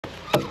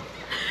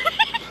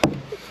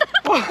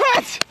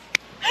What?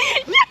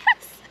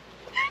 Yes!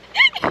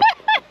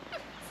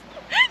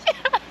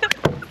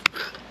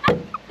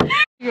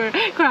 You're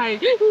crying.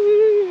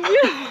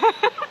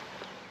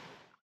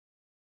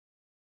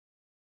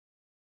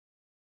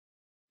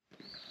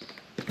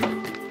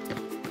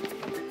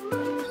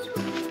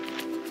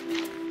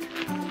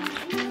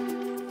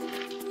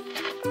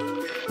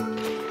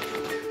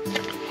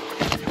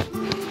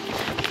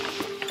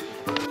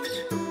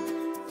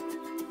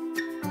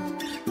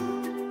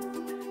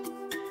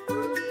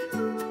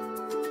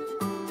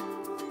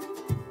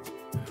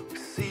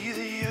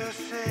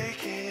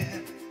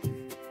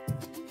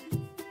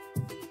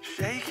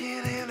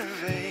 Shaking in her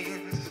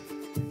veins,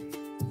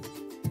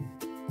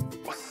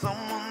 or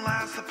someone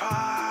lights the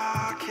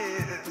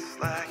pockets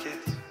like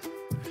it's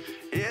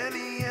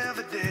any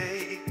other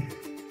day.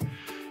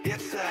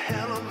 It's a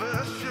hell of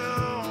a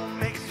show,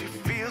 makes you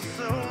feel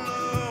so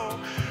low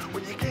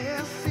when you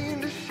can't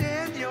seem to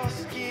shed your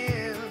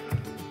skin.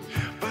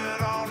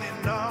 But on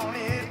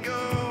it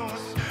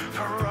goes,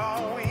 for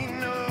all we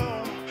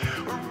know,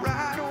 we're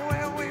right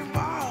where we've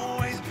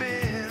always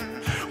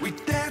been. We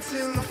dance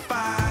in the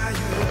fire.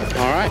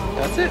 Alright,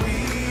 that's it.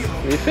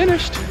 We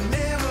finished.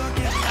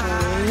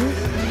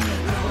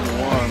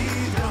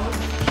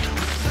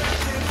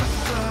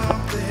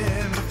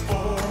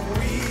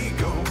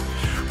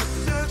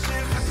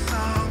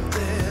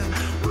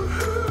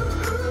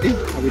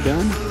 Are we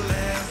done?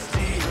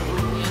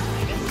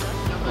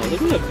 Oh,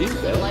 look at that view,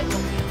 guys.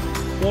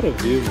 What a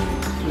view, man.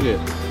 Look at it.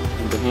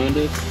 Behind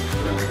us,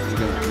 we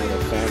got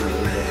another family,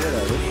 but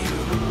whatever.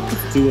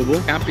 It's doable.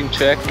 Camping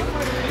check.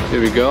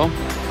 Here we go.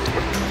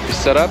 We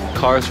set up.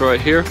 Cars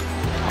right here.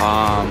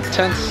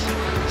 Tents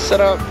set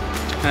up,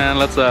 and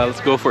let's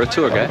go for a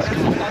tour, guys.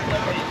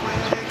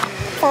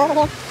 Come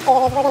on. So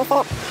over here is we're going to set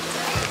up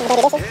the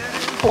baby dishes.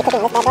 We'll be cooking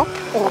on this bad boy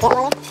using the jet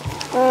boiler.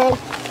 And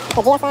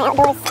the GSI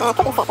Outdoors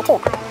cooking set for 2.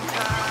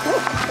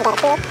 We got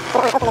a pool.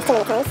 We don't want to open this too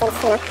many times since,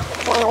 you know,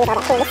 we don't want to lose all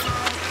that coolness.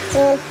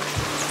 And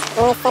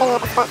we're setting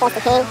up a spot for us to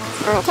hang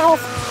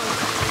towels.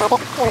 Carpet.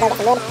 We're going to go get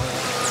some wood.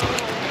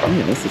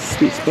 Yeah, that's a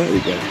sweet spot we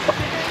got.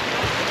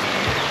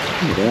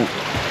 Look at that.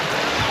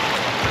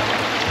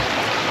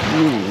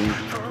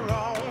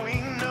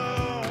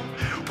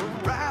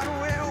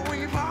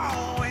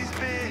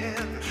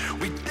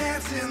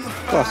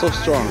 Wow, so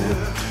strong.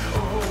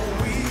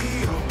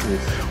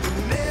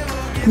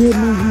 Grab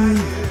my hand,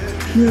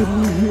 grab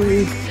my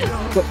hand.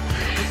 But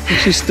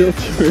she's still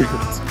curious.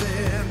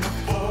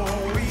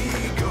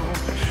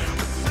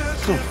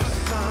 Oh,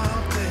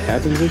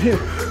 cabins in here.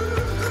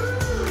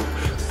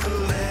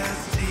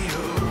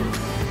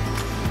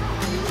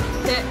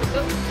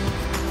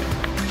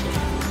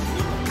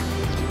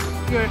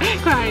 You're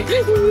crying.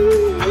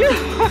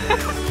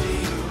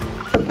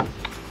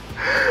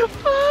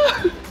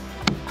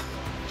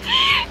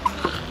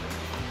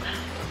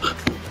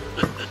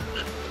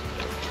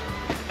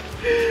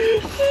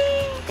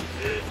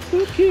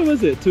 Okay,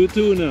 was it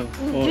 2-2 now?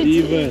 Or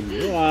even?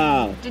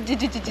 Wow.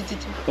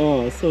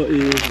 Oh, so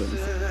even.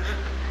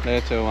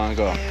 Later, one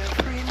go.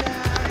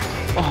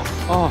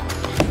 Oh.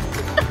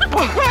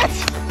 What?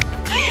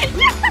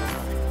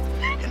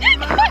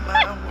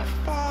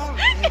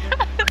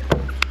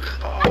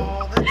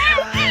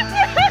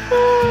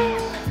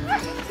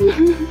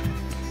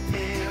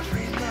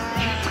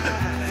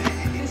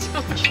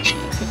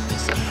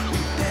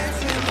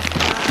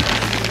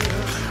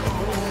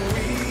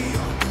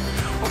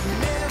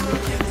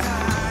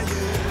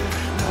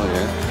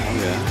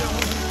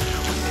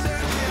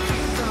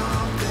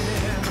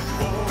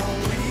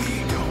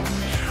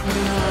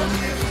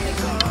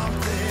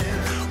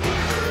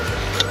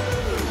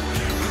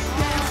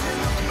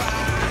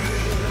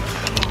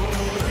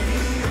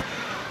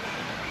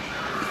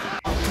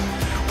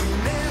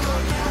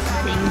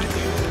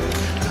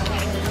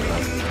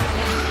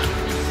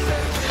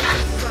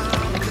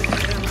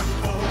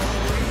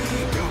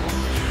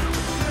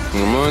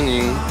 Good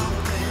morning.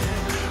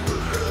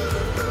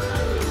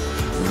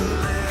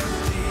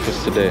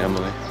 What's today,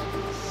 Emily?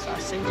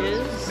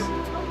 Sausages.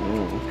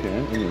 Oh, okay.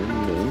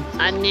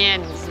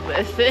 Onions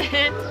with it.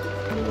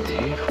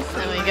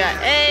 Then we got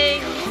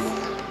eggs.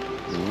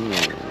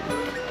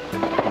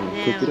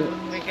 Cook it up.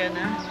 And we're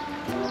gonna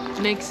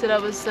mix it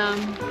up with some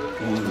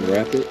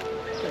wrap it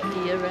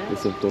tortilla wrap. with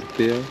some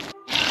tortilla.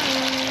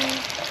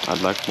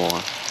 I'd like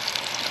more.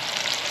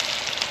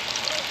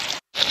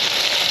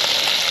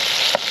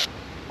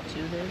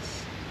 Do this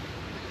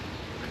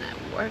when I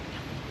work.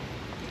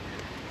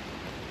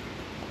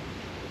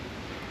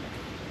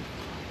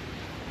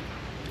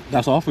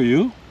 That's all for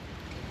you?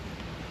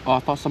 Oh, I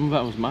thought some of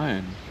that was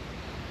mine.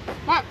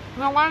 What?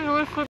 No, why do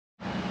we flip?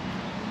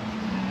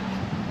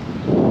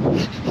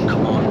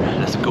 Come on,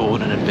 let's go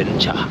on an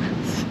adventure.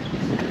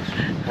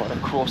 Right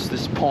across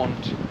this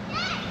pond.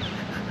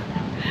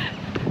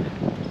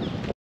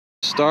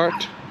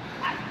 Start.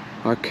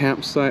 Our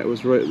campsite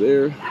was right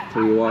there.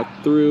 We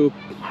walked through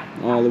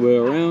all the way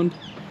around.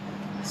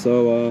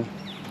 So,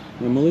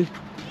 Emily,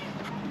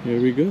 here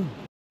we go.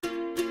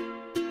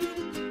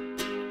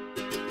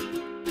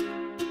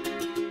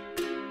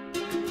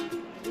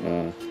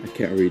 I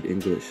can't read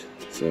English,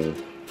 so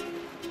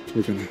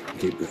we're gonna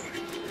keep going.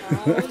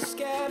 I was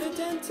scared of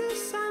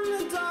dentists and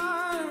the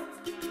dark.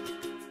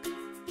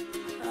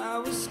 I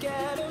was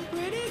scared of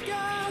pretty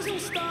girls and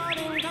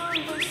starting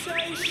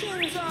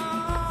conversations.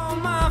 All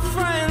my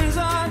friends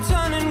are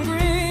turning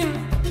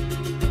green.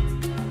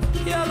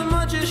 Yeah, the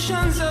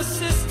magician's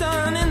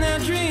assistant in their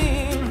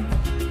dream.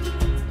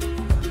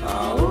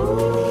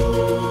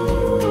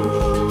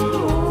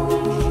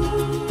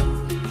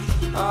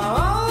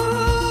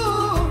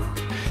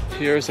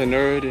 Here's a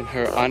nerd in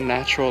her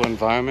unnatural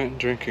environment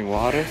drinking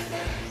water.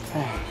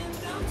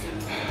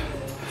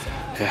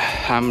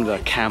 Yeah, I'm the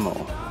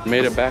camel.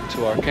 Made it back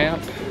to our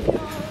camp.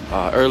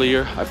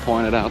 Earlier I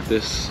pointed out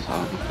this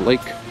lake.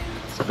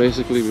 So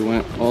basically we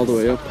went all the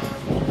way up,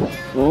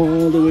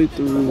 all the way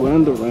through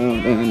and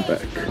around and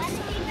back.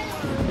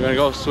 We're gonna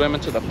go swim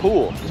into the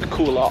pool to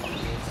cool off.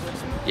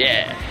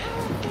 Yeah!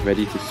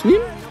 Ready to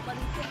swim?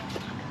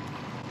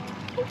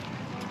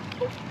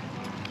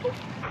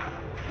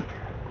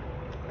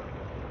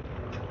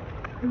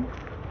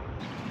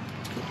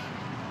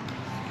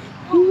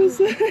 Who was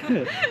that?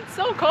 It's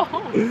so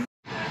cold.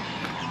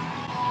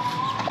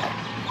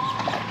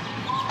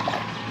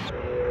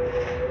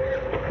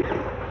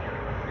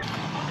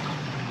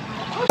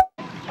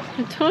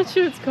 I told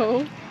you it's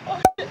cold.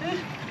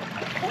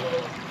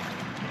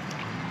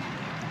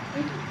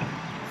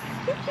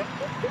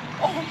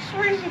 Oh, it's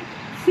freezing.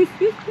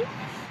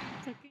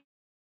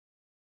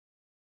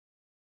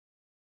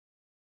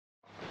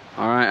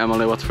 Alright,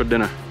 Emily, what's for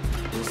dinner?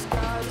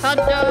 Hot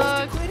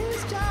dogs,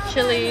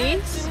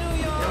 chilies,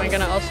 and we're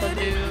gonna also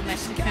do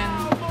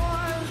Mexican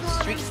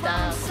street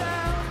style.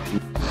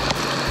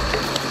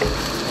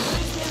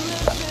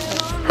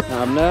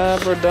 I've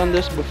never done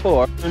this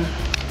before.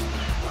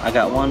 I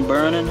got one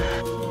burning.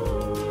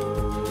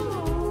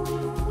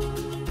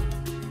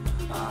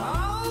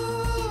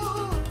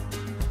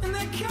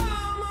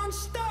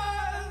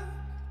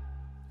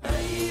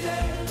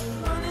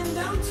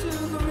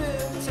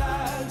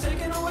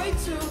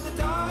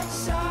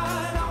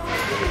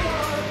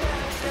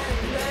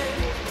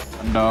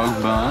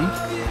 Dog bun.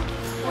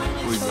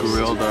 We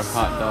grilled our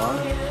hot dog.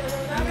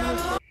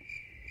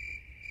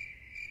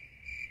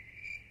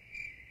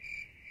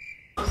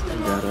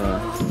 Got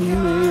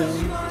mayo,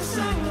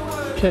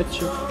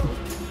 ketchup,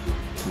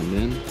 and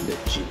then the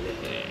chili.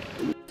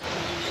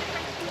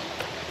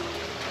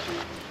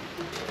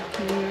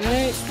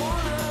 Alright.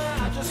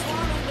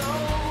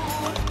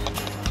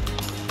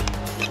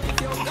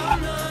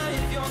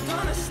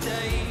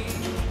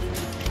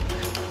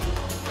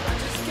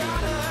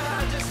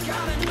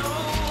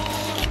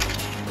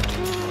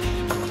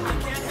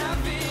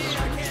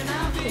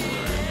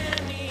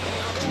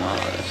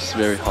 It's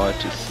very hard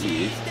to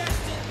see.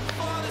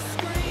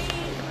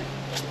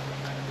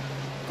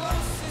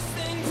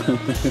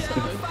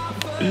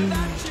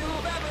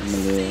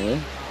 Hello.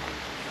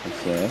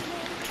 What's up?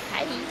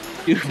 Hi.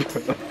 You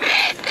bro.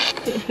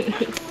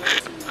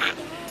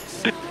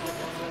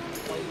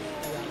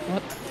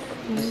 What?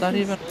 Is that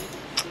even?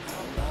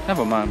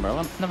 Never mind,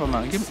 bro. Never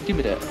mind. Give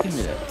me that. Give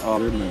me that. Oh,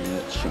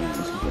 that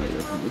shines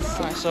brighter from the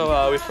sun.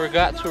 So we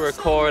forgot to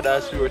record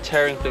as we were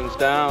tearing things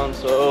down.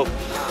 So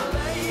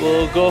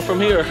we'll go from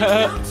here.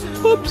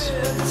 Oops.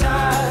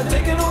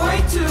 Taken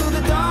away to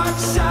the dark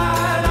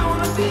side. I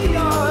wanna be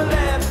your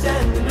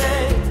left-hand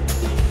man.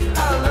 I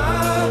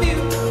love you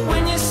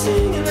when you're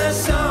singing that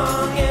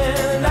song,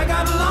 and I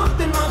got a lump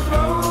in my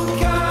throat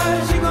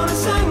 'cause you're gonna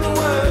sing the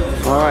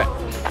words. All right,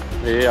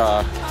 we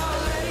are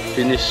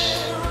finished.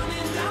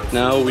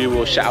 Now we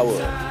will shower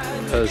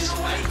because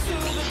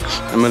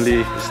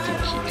Emily is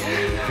stinky.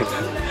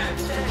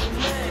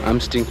 I'm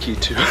stinky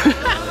too.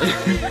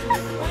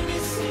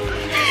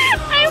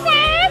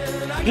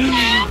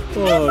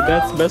 Oh,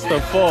 that's best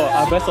of 4.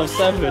 Best of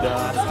 7.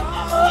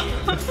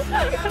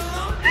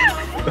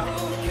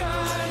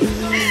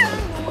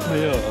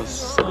 You're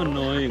so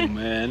annoying,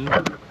 man.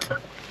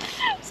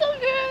 So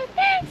good.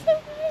 So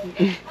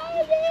good.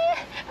 Oh yeah.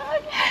 Oh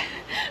yeah.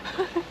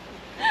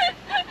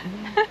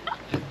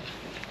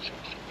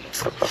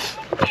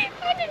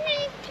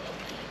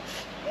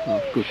 Oh,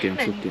 cooking.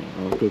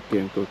 Oh,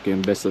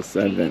 cooking. Best of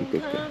 7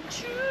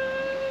 cooking.